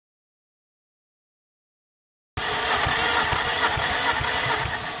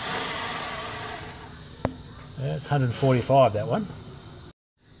That's 145, that one.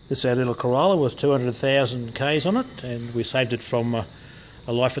 This is our little Corolla with 200,000 Ks on it, and we saved it from a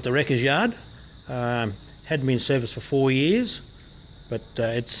life at the wrecker's yard. Hadn't been serviced for 4 years, but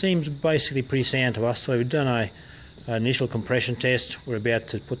it seems basically pretty sound to us. So we've done an initial compression test. We're about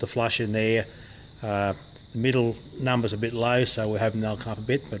to put the flush in there. The middle number's a bit low, so we're hoping they'll come up a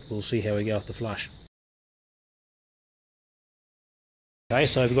bit, but we'll see how we go off the flush. Okay,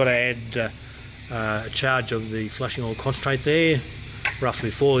 so we've got to add a charge of the flushing oil concentrate there, roughly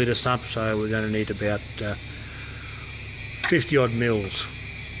 4 litre sump, so we're going to need about 50 odd mils.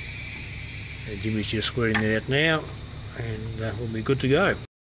 And Jimmy's just squirting that out now, and we'll be good to go.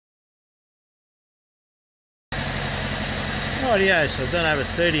 Rightio, so I've done over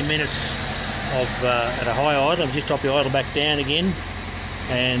 30 minutes of at a high idle. I've just dropped the idle back down again,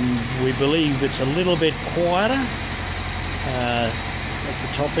 and we believe it's a little bit quieter at the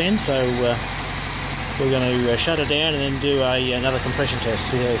top end, so we're going to shut it down and then do another compression test,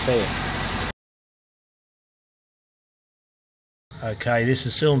 see how we fare. Okay, this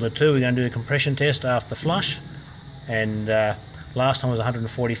is cylinder 2. We're going to do a compression test after the flush, and last time was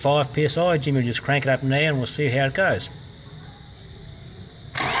 145 psi. Jimmy will just crank it up now and we'll see how it goes.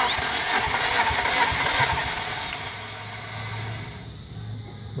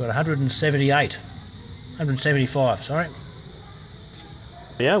 We're at 175, sorry.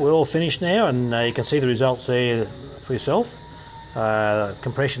 Yeah, we're all finished now, and you can see the results there for yourself.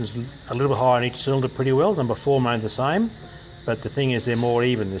 Compression's a little bit higher on each cylinder pretty well. Number 4 remained the same, but the thing is they're more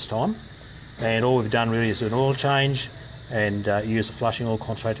even this time. And all we've done really is do an oil change and use the flushing oil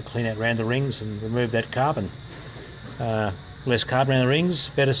concentrate to clean out around the rings and remove that carbon. Less carbon around the rings,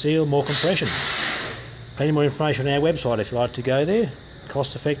 better seal, more compression. Plenty more information on our website if you'd like to go there,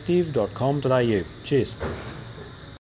 costeffective.com.au. Cheers.